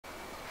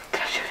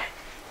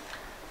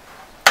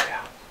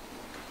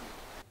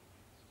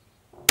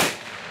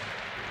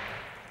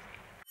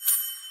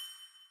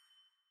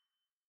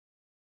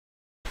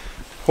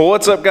Well,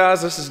 what's up,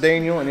 guys? This is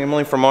Daniel and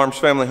Emily from Arms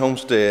Family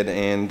Homestead,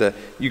 and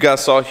you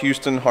guys saw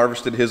Houston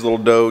harvested his little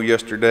doe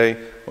yesterday.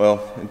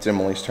 Well, it's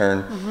Emily's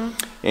turn,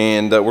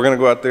 and we're gonna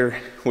go out there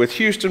with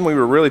Houston. We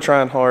were really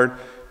trying hard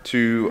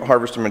to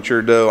harvest a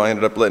mature doe. I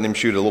ended up letting him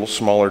shoot a little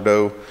smaller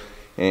doe,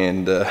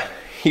 and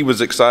he was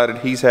excited.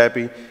 He's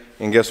happy,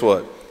 and guess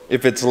what?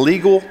 If it's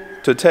legal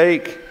to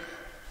take,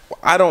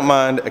 I don't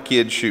mind a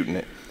kid shooting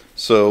it.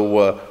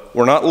 So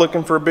we're not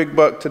looking for a big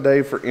buck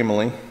today for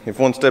Emily. If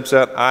one steps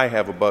out, I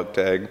have a buck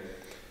tag.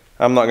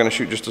 I'm not gonna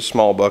shoot just a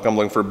small buck. I'm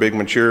looking for a big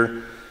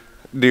mature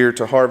deer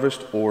to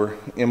harvest, or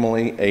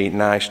Emily a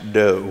nice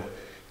doe.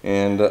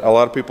 And a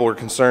lot of people are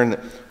concerned that,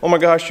 oh my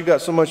gosh, you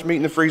got so much meat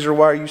in the freezer,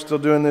 why are you still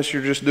doing this?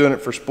 You're just doing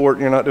it for sport,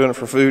 you're not doing it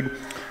for food.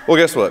 Well,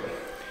 guess what?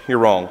 You're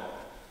wrong.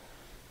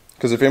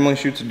 Because if Emily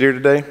shoots a deer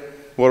today,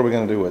 what are we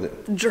gonna do with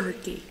it?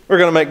 Jerky. We're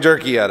gonna make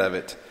jerky out of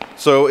it.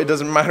 So it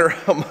doesn't matter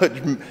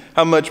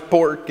how much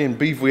pork and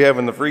beef we have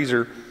in the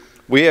freezer.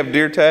 We have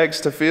deer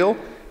tags to fill,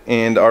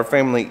 and our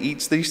family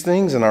eats these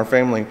things, and our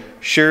family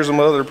shares them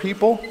with other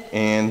people,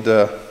 and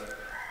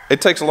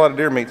it takes a lot of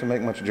deer meat to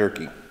make much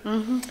jerky.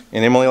 And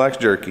Emily likes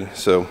jerky,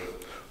 so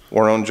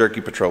we're on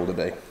jerky patrol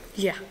today.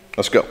 Yeah.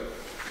 Let's go.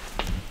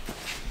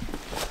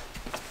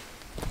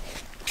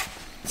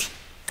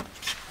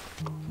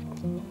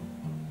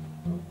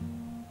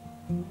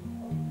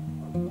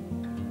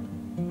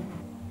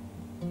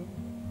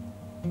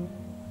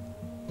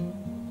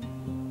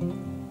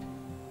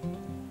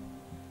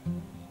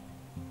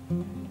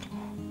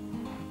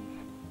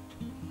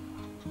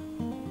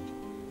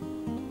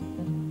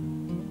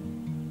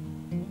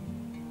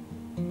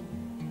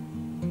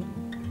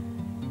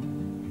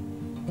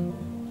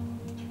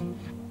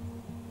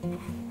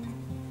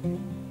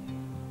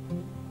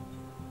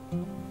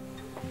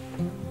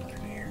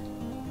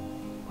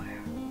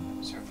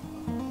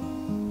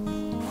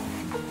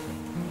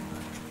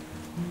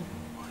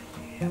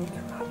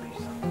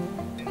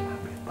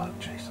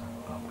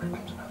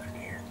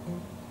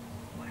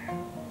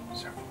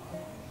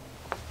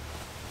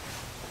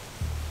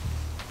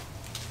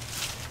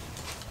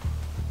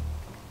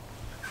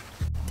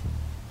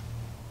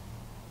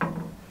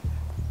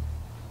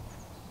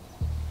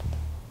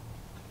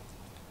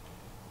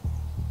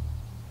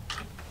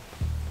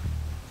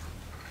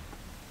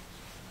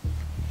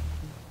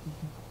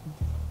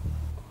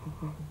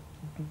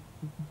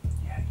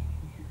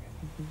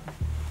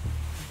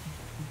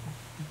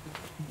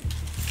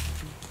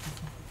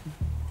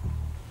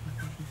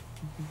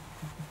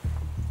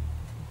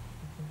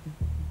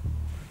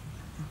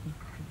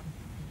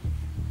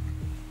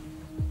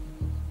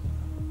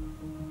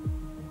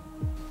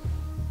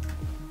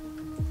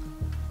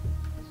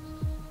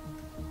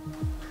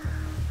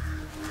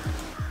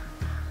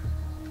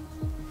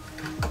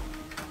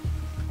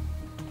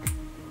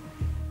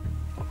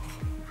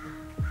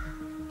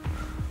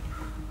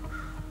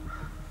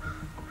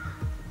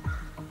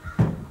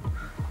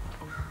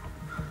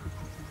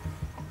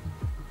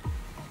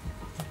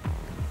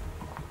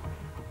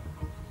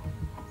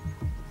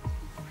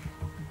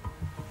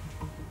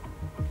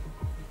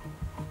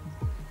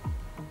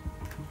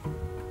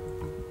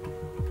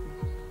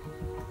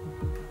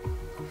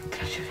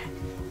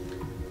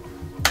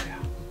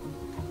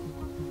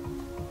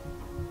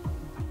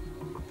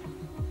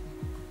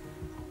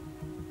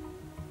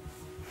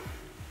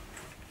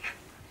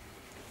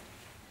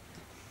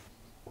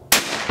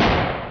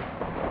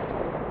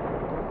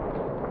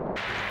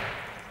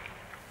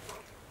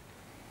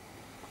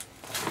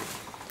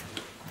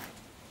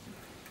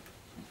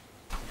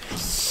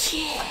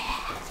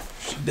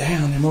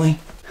 Down, Emily.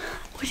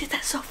 We did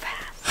that so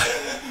fast.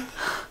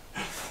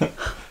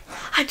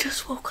 I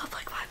just woke up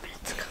like 5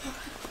 minutes ago.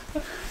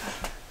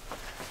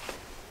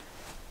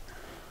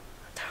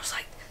 There was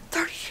like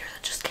 30 deer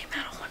that just came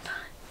out at one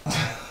time.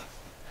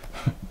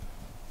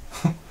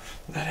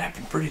 That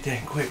happened pretty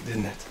dang quick,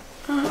 didn't it?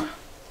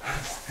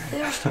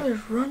 They all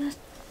started running.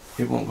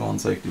 It won't go on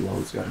safety while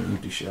it's got an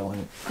empty shell in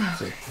it.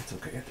 So it's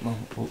okay at the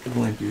moment.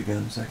 We'll empty it again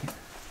in a second.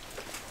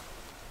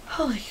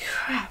 Holy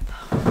crap.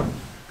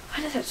 I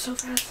did that so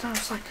fast, and I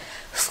was like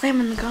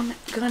slamming the gun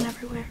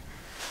everywhere.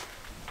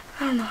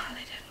 I don't know how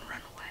they didn't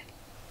run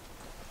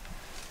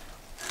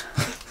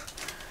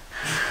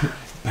away.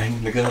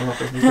 Banging the gun off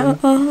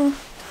everything?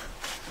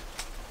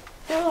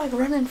 They were like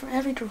running from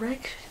every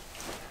direction.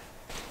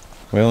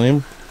 Well,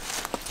 Em?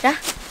 Yeah? I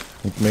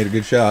think you made a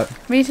good shot.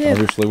 Me too.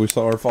 Obviously, we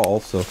saw her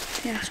fall, so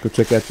yeah. Let's go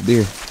check out the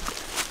deer.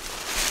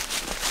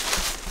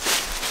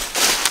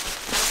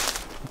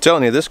 I'm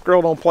telling you, this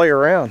girl don't play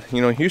around. You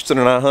know, Houston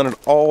and I hunted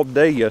all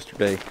day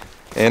yesterday,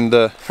 and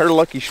her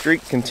lucky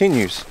streak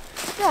continues.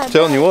 Yeah, I'm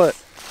telling you what,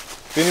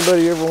 if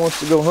anybody ever wants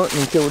to go hunting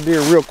and kill a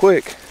deer real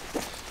quick,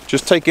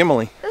 just take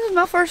Emily. This is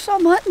my first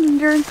time hunting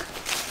during,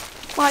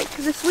 like,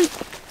 this week,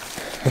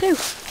 too.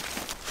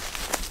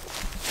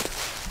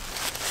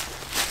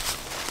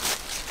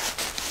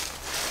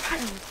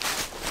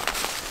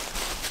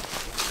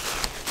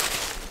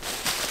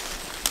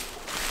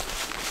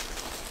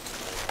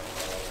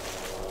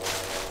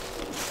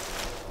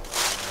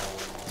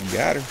 You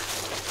got her. I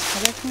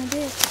definitely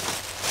did.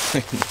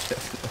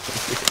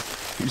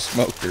 You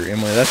smoked her,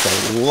 Emily.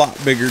 That's a lot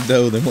bigger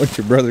doe than what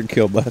your brother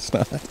killed last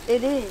night.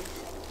 It is.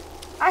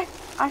 I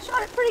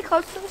shot it pretty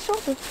close to the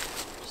shoulder.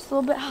 Just a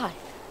little bit high.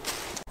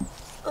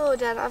 Oh,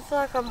 Dad, I feel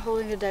like I'm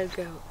holding a dead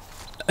goat.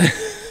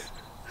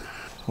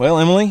 Well,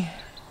 Emily,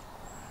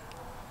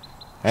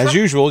 as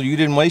usual, you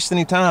didn't waste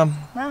any time.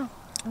 No.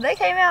 They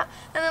came out,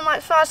 and then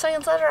like 5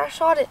 seconds later, I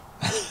shot it.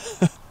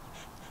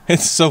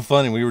 It's so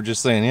funny. We were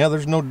just saying, yeah,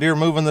 there's no deer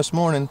moving this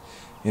morning.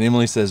 And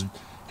Emily says,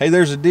 hey,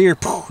 there's a deer.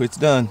 Poof, it's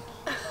done.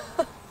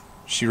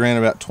 She ran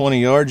about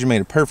 20 yards. You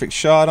made a perfect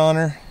shot on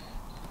her.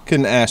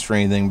 Couldn't ask for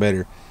anything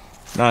better.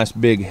 Nice,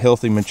 big,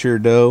 healthy, mature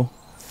doe.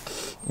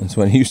 That's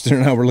what Houston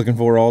and I were looking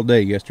for all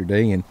day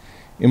yesterday. And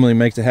Emily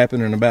makes it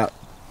happen in about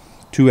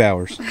 2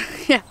 hours.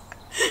 Yeah.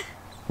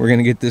 We're going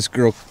to get this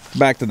girl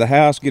back to the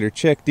house, get her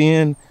checked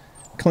in,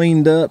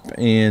 cleaned up,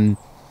 and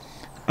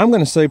I'm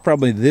going to say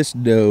probably this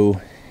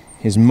doe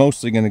is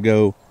mostly going to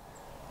go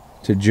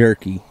to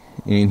jerky.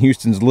 And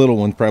Houston's little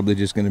one's probably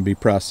just going to be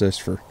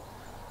processed for,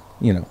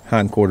 you know,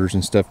 hindquarters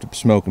and stuff to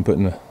smoke and put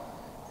in the,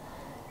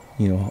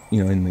 you know,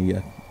 in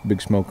the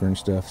big smoker and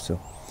stuff.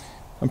 So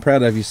I'm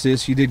proud of you,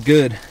 sis. You did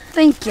good.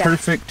 Thank you.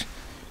 Perfect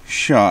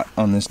shot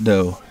on this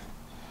doe.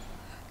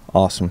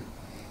 Awesome.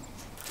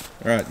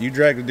 All right, you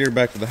drag the deer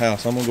back to the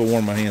house. I'm gonna go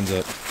warm my hands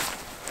up.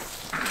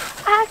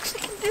 I actually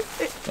can do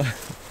it.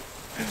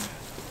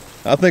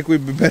 I think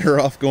we'd be better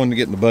off going to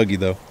get in the buggy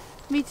though.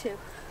 Me too.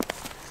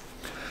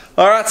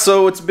 All right,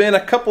 so it's been a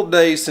couple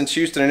days since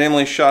Houston and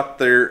Emily shot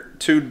their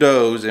 2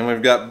 does, and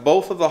we've got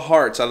both of the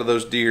hearts out of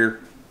those deer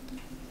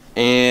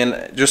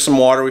and just some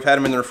water. We've had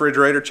them in the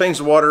refrigerator. Change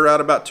the water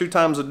out about 2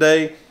 times a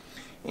day,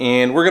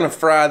 and we're gonna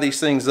fry these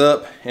things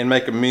up and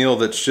make a meal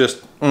that's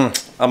just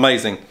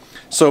amazing.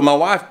 So my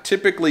wife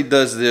typically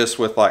does this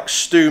with like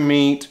stew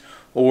meat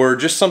or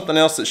just something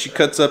else that she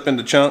cuts up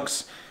into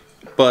chunks.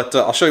 But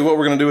I'll show you what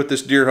we're gonna do with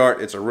this deer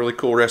heart. It's a really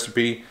cool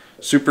recipe.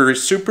 Super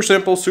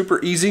simple, super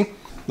easy.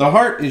 The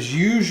heart is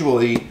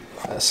usually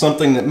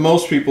something that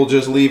most people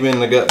just leave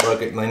in the gut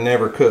bucket and they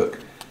never cook.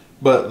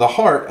 But the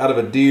heart out of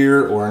a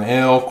deer or an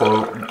elk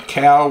or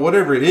cow,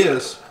 whatever it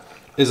is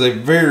a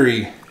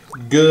very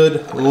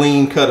good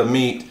lean cut of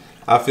meat.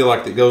 I feel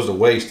like that goes to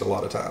waste a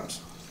lot of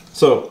times.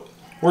 So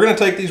we're gonna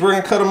take these, we're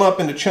gonna cut them up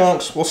into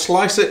chunks. We'll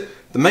slice it.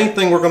 The main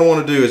thing we're gonna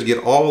wanna do is get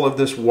all of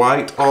this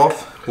white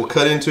off. We'll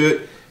cut into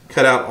it,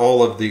 cut out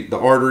all of the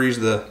arteries,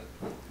 the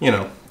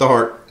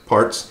heart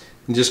parts,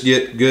 and just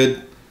get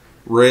good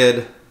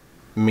red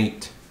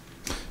meat.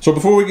 So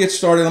before we get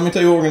started, let me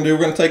tell you what we're gonna do.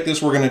 We're gonna take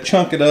this, we're gonna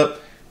chunk it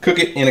up, cook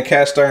it in a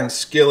cast iron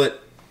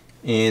skillet,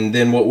 and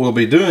then what we'll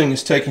be doing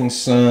is taking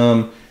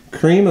some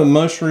cream of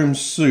mushroom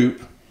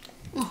soup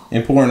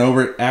and pouring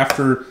over it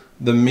after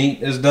the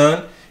meat is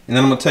done. And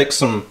then I'm gonna take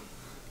some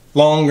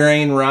long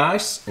grain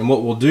rice, and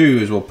what we'll do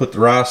is we'll put the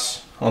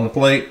rice on the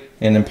plate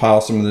and then pile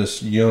some of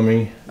this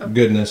yummy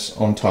goodness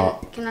on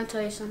top. Can I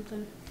tell you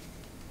something?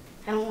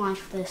 I don't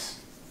like this.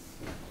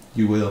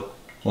 You will.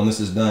 When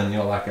this is done,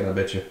 you'll like it, I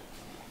bet you.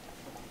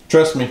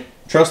 Trust me.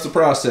 Trust the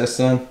process,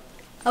 son.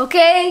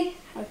 Okay.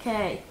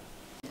 Okay.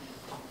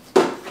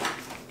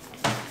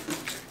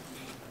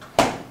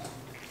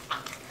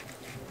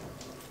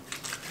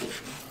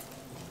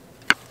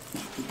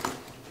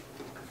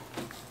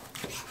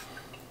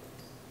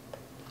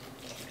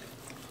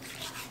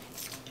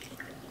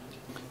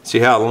 See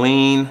how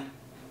lean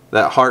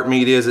that heart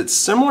meat is? It's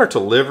similar to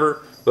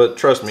liver, but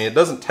trust me, it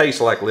doesn't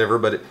taste like liver,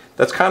 but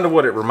that's kind of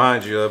what it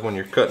reminds you of when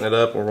you're cutting it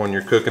up or when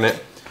you're cooking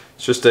it.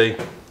 It's just a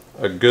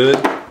good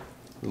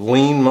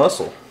lean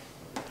muscle.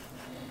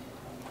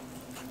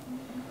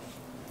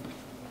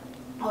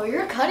 Oh,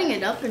 you're cutting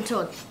it up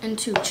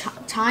into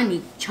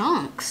tiny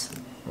chunks.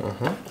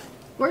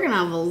 We're gonna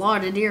have a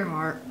lot of deer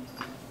heart.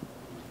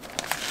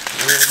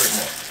 A little bit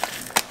more.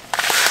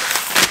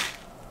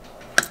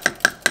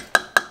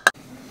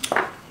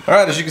 All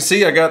right, as you can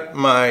see, I got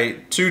my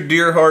 2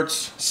 deer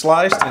hearts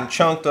sliced and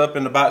chunked up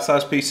into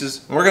bite-sized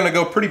pieces. And we're gonna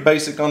go pretty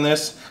basic on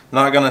this. I'm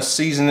not gonna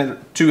season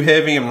it too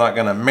heavy. I'm not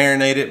gonna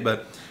marinate it,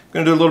 but I'm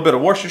gonna do a little bit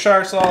of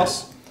Worcestershire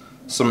sauce,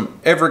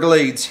 some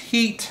Everglades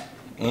heat,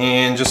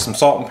 and just some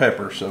salt and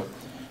pepper. So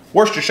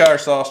Worcestershire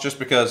sauce, just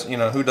because, you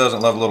know, who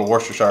doesn't love a little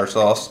Worcestershire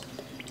sauce?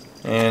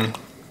 And,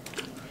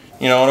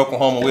 you know, in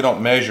Oklahoma, we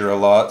don't measure a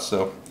lot,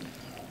 so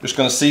just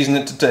gonna season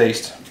it to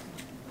taste.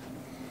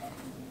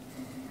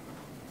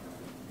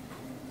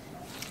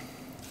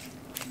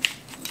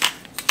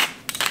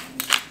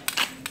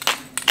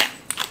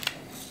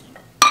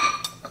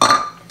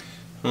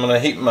 I'm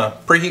gonna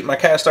preheat my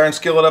cast iron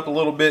skillet up a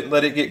little bit,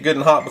 let it get good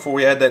and hot before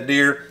we add that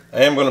deer.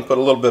 I am gonna put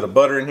a little bit of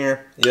butter in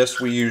here.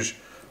 Yes, we use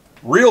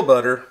real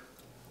butter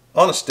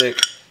on a stick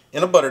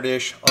in a butter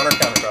dish on our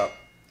countertop.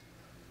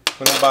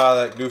 We don't buy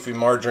that goofy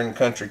margarine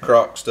country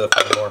crock stuff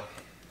anymore.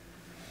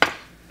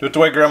 Do it the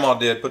way Grandma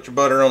did. Put your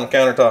butter on the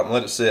countertop and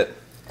let it sit.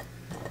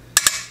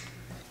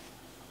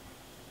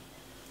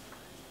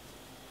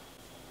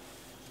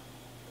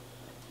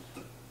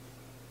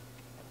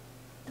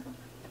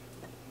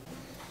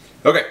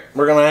 Okay,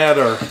 we're gonna add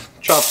our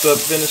chopped up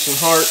venison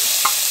heart.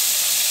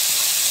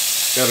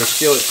 Got our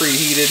skillet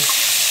preheated.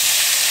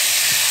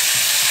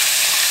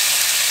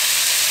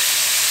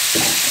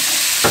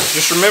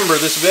 Just remember,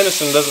 this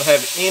venison doesn't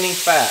have any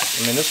fat.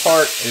 I mean, this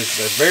heart is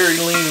a very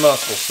lean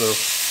muscle, so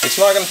it's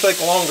not going to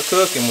take long to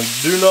cook, and we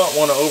do not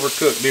want to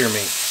overcook deer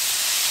meat.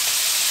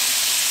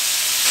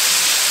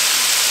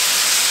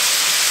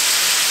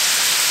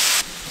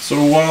 So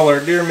while our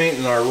deer meat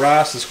and our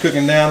rice is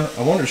cooking down,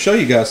 I wanted to show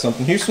you guys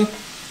something. Houston,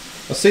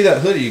 let's see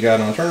that hoodie you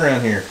got on. Turn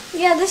around here.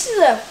 Yeah, this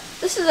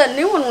is a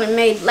new one we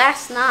made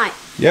last night.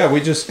 Yeah,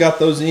 we just got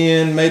those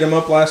in, made them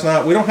up last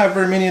night. We don't have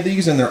very many of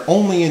these, and they're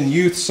only in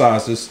youth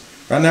sizes.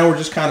 Right now we're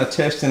just kind of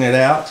testing it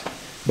out,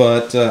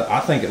 but I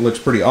think it looks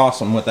pretty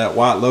awesome with that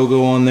white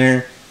logo on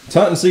there. It's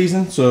hunting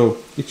season, so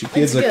get your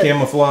kids a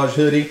camouflage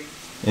hoodie,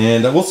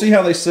 and we'll see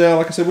how they sell.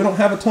 Like I said, we don't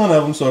have a ton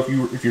of them, so if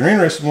you're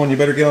interested in one, you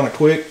better get on it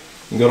quick.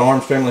 You can go to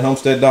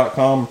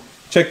armsfamilyhomestead.com,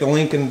 check the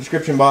link in the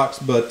description box,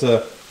 but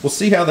we'll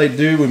see how they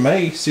do. We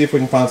may see if we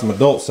can find some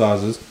adult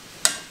sizes.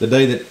 The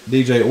day that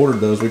DJ ordered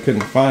those, we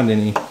couldn't find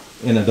any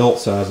in adult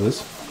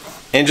sizes.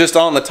 And just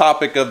on the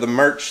topic of the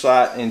merch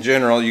site in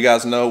general, you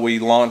guys know we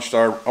launched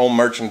our own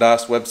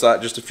merchandise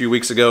website just a few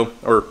weeks ago,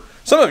 or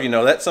some of you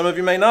know that, some of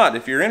you may not.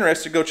 If you're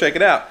interested, go check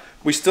it out.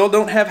 We still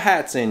don't have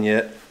hats in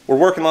yet. We're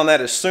working on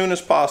that as soon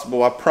as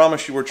possible. I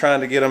promise you we're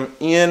trying to get them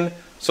in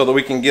so that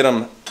we can get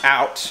them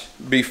out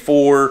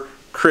before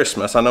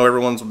Christmas. I know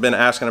everyone's been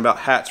asking about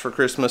hats for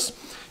Christmas.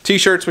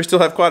 T-shirts, we still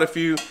have quite a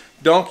few.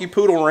 Donkey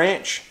Poodle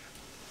Ranch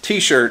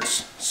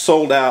t-shirts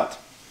sold out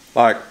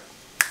like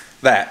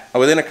that.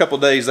 Within a couple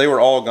days, they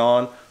were all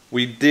gone.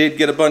 We did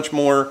get a bunch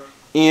more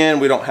in.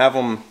 We don't have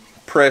them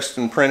pressed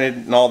and printed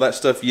and all that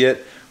stuff yet.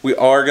 We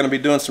are going to be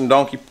doing some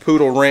Donkey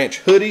Poodle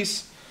Ranch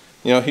hoodies.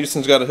 You know,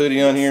 Houston's got a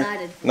hoodie on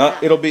here.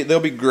 They'll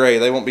be gray.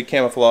 They won't be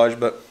camouflage,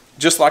 but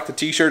just like the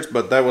t-shirts.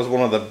 But that was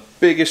one of the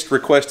biggest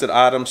requested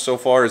items so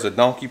far, is a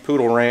Donkey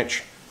Poodle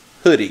Ranch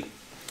hoodie.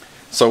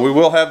 So we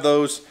will have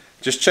those.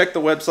 Just check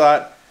the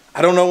website.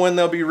 I don't know when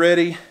they'll be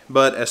ready,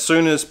 but as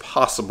soon as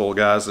possible,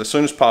 guys, as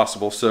soon as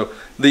possible. So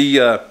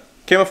the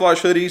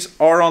camouflage hoodies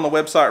are on the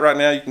website right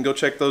now. You can go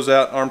check those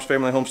out,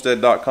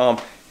 armsfamilyhomestead.com,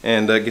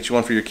 and get you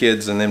one for your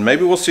kids, and then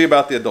maybe we'll see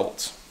about the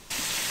adults.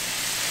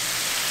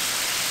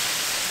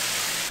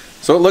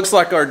 So it looks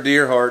like our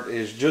deer heart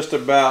is just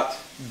about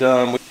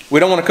done. We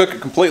don't want to cook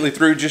it completely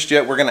through just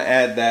yet. We're going to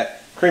add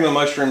that cream of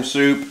mushroom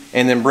soup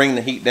and then bring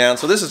the heat down.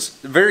 So this is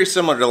very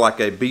similar to like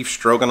a beef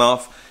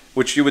stroganoff,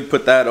 which you would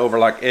put that over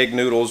like egg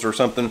noodles or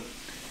something.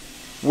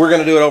 We're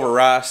going to do it over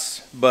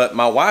rice, but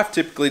my wife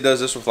typically does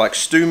this with like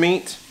stew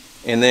meat,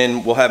 and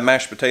then we'll have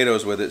mashed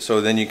potatoes with it.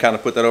 So then you kind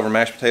of put that over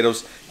mashed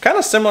potatoes, kind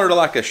of similar to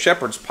like a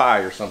shepherd's pie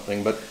or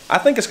something, but I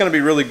think it's going to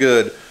be really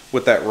good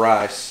with that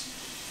rice.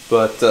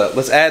 But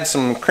let's add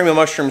some cream of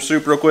mushroom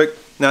soup real quick.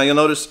 Now you'll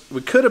notice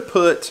we could have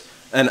put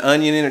an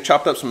onion in, or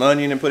chopped up some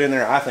onion and put in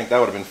there. I think that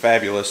would have been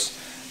fabulous,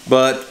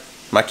 but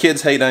my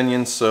kids hate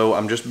onions, so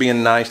I'm just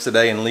being nice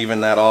today and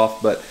leaving that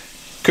off. But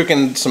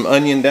cooking some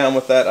onion down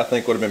with that, I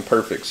think would have been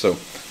perfect. So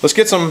let's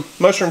get some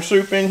mushroom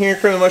soup in here,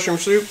 cream of mushroom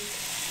soup,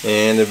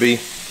 and it'll be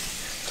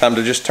time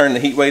to just turn the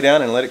heat way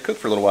down and let it cook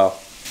for a little while.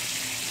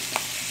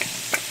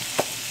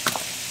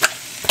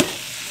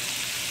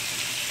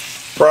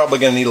 Probably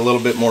gonna need a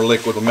little bit more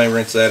liquid. We may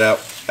rinse that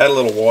out. Add a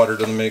little water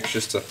to the mix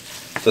just to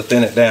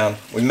thin it down.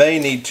 We may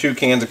need 2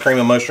 cans of cream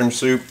of mushroom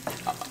soup.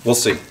 We'll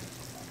see.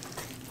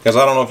 Because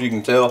I don't know if you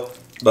can tell,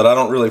 but I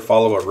don't really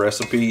follow a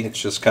recipe.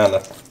 It's just kind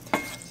of,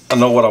 I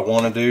know what I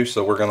want to do,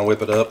 so we're going to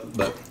whip it up.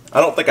 But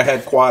I don't think I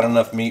had quite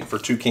enough meat for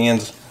 2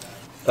 cans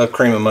of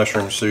cream of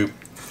mushroom soup.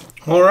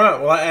 All right,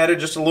 well, I added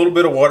just a little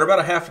bit of water, about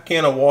a half a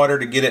can of water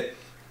to get it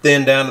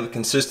thinned down to the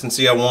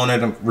consistency I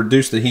wanted, and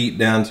reduce the heat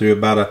down to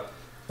about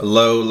a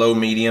low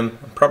medium.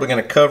 I'm probably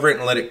going to cover it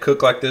and let it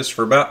cook like this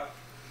for about,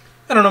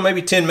 I don't know,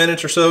 maybe 10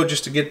 minutes or so,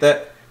 just to get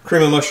that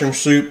cream of mushroom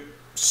soup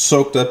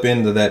soaked up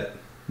into that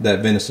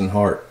venison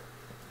heart.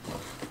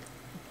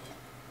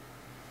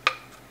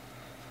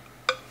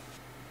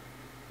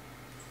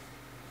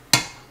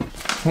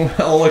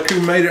 Well, look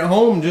who made it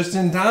home just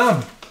in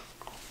time.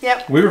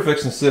 Yep. We were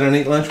fixing to sit and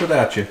eat lunch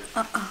without you.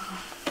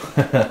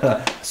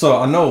 So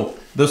I know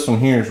this one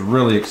here is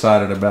really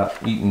excited about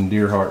eating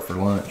deer heart for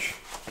lunch.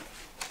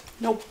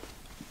 Nope.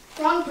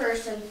 Wrong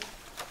person.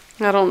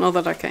 I don't know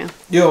that I can.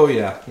 Oh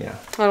yeah.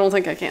 I don't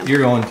think I can. You're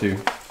going to.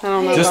 I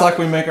don't know. Just like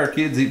we make our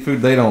kids eat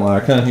food they don't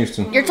like, huh,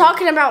 Houston? You're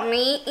talking about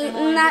me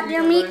eating that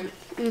deer meat?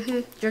 Mm-hmm.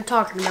 You're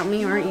talking about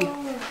me, aren't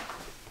you?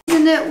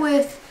 Isn't it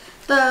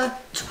with the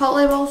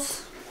Chipotle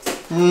bowls?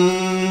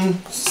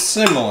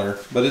 Similar,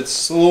 but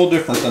it's a little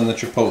different than the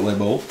Chipotle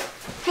bowl.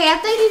 Hey, I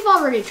think you've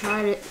already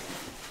tried it.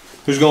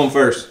 Who's going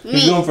first? Me.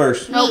 Who's going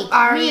first? Nope,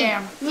 I already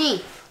am.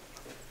 Me.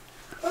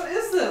 What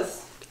is this?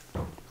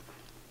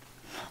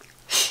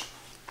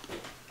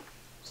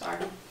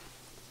 Sorry.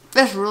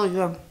 That's really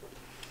good.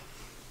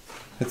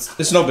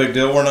 It's no big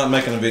deal. We're not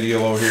making a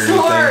video over here or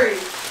Sorry.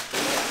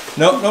 anything.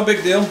 Nope, no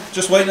big deal.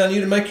 Just waiting on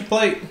you to make your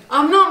plate.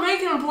 I'm not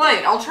making a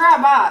plate. I'll try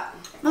a bite.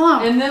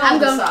 Oh, and then I'll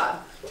decide.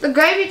 The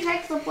gravy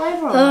takes the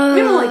flavor.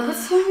 Emily, quit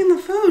slinging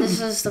the food.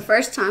 This is the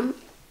first time.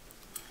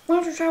 Why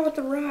don't you try with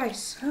the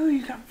rice? Oh,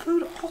 you got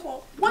food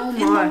all. What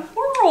in my. the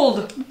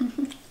world?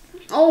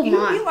 Oh You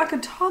my. eat like a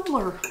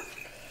toddler.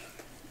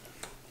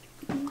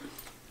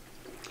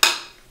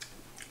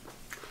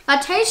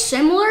 That tastes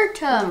similar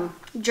to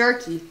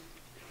jerky,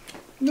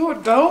 No,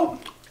 it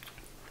don't.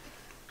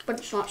 but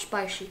it's not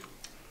spicy.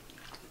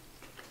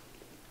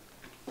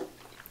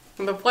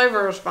 The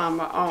flavor is fine,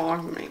 but I don't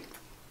like the meat.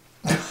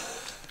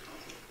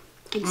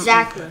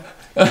 Exactly.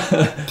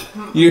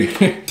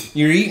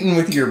 You're eating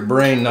with your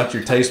brain, not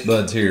your taste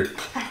buds here.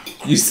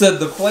 You said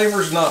the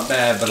flavor's not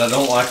bad, but I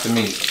don't like the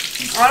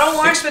meat. I don't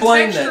like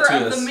Explain the that texture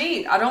to of us. the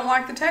meat. I don't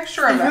like the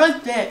texture of It's it. really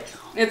thick.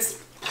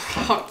 It's.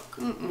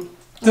 Mm-mm.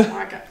 I don't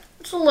like it.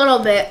 It's a little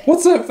bit.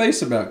 What's that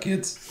face about,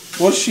 kids?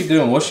 What's she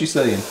doing? What's she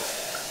saying?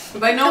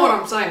 They know what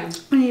I'm saying.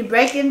 When you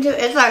break into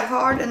it, it's like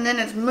hard, and then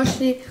it's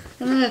mushy,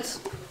 and then it's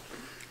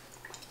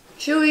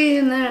chewy,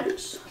 and then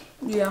it's,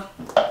 yeah.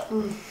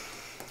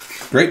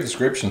 Great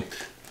description.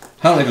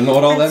 I don't even know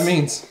what all that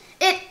means.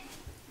 It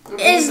It is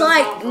means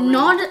like it's for me.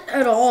 not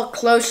at all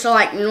close to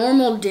like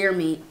normal deer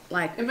meat.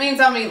 Like, It means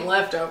I'm eating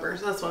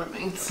leftovers. That's what it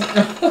means.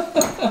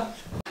 All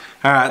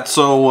right,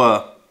 so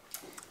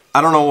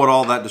I don't know what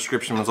all that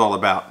description was all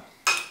about.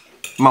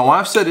 My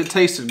wife said it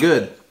tasted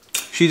good.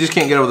 She just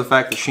can't get over the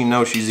fact that she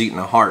knows she's eating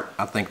a heart.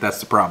 I think that's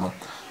the problem.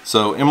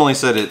 So Emily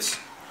said it's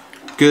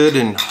good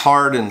and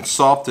hard and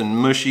soft and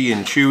mushy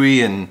and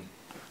chewy, and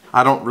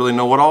I don't really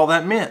know what all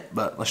that meant,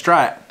 but let's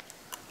try it.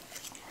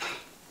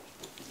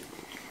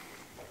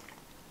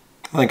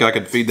 I think I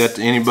could feed that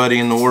to anybody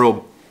in the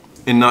world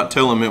and not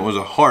tell them it was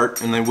a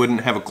heart, and they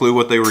wouldn't have a clue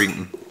what they were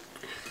eating.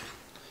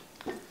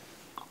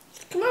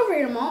 come over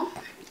here, Mom.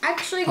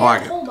 Actually, I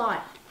like get it. a whole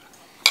bite.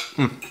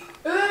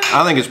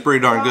 I think it's pretty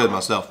darn good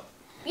myself.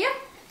 Yeah.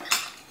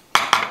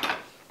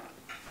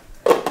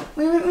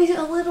 Let me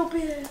a little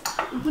bit.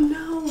 Oh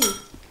no.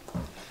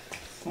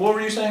 What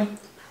were you saying?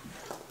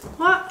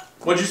 What?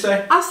 What'd you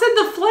say? I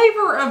said the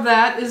flavor of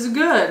that is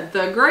good.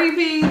 The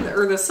gravy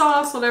or the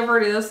sauce, whatever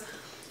it is,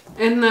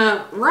 and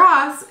the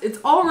rice, it's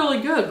all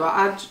really good, but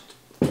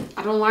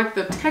I don't like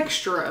the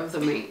texture of the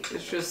meat.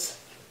 It's just...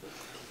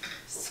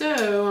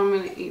 So, I'm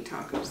going to eat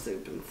taco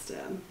soup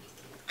instead.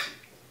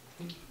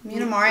 Me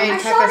and Amari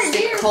ate taco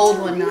soup cold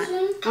one night.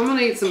 I'm going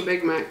to eat some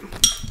Big Mac.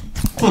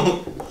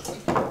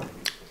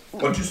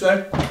 What'd you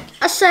say?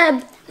 I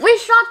said, we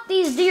shot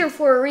these deer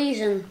for a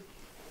reason.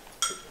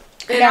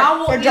 And Yeah, I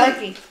will for eat-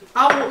 jerky.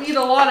 I will eat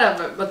a lot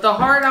of it, but the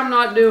heart I'm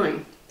not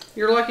doing.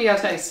 You're lucky I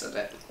tasted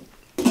it.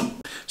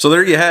 So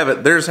there you have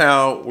it. There's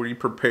how we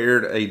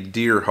prepared a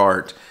deer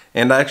heart.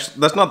 And actually,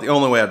 that's not the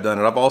only way I've done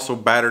it. I've also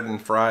battered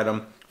and fried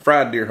them.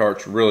 Fried deer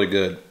heart's really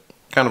good.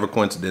 Kind of a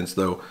coincidence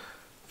though,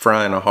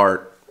 frying a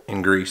heart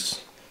in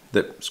grease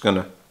that's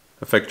gonna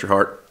affect your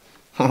heart.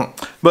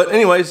 But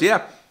anyways,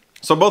 yeah.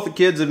 So both the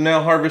kids have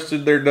now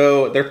harvested their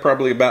doe. They're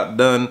probably about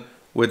done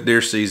with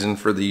deer season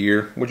for the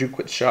year. Would you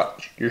quit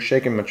shot? You're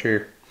shaking my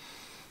chair.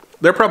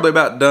 They're probably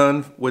about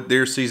done with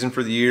deer season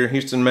for the year.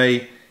 Houston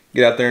may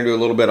get out there and do a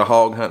little bit of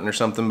hog hunting or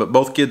something, but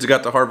both kids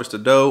got to harvest a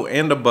doe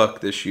and a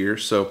buck this year.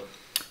 So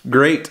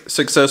great,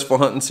 successful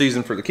hunting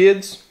season for the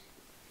kids.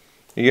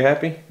 Are you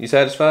happy? You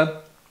satisfied?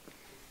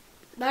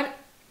 But,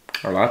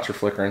 Our lights are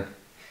flickering.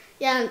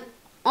 yeah,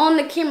 on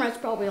the camera it's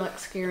probably like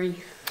scary.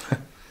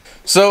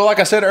 So like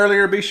I said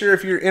earlier, be sure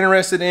if you're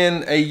interested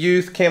in a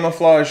youth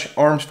camouflage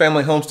Arms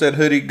Family Homestead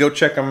hoodie, go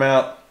check them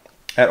out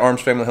at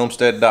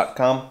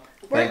armsfamilyhomestead.com.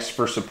 Thanks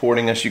for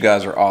supporting us. You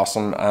guys are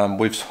awesome.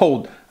 We've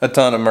sold a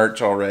ton of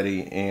merch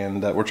already,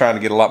 and we're trying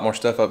to get a lot more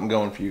stuff up and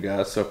going for you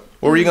guys. So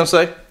what were you going to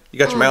say? You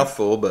got your mouth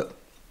full, but...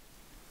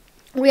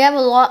 We have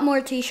a lot more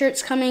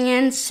t-shirts coming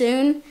in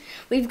soon.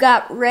 We've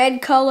got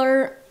red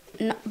color,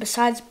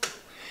 besides...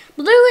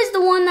 Blue is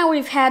the one that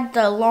we've had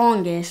the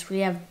longest. We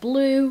have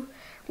blue,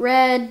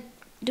 red...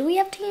 Do we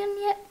have tan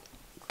yet?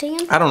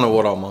 Tan? I don't know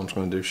what all Mom's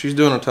going to do. She's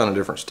doing a ton of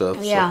different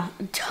stuff. Yeah,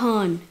 a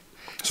ton.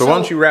 So why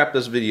don't you wrap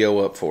this video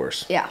up for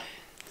us? Yeah.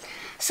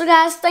 So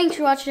guys, thanks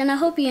for watching. I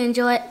hope you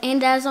enjoy it.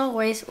 And as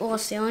always, we'll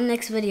see you in the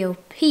next video.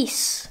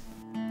 Peace.